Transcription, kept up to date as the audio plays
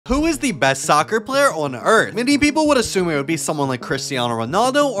Who is the best soccer player on earth? Many people would assume it would be someone like Cristiano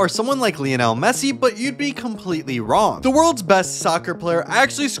Ronaldo or someone like Lionel Messi, but you'd be completely wrong. The world's best soccer player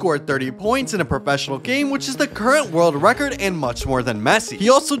actually scored 30 points in a professional game, which is the current world record and much more than Messi. He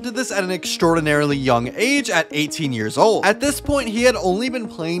also did this at an extraordinarily young age at 18 years old. At this point, he had only been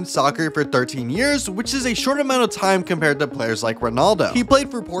playing soccer for 13 years, which is a short amount of time compared to players like Ronaldo. He played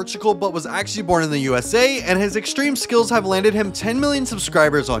for Portugal but was actually born in the USA, and his extreme skills have landed him 10 million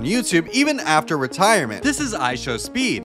subscribers on YouTube even after retirement. This is iShowSpeed.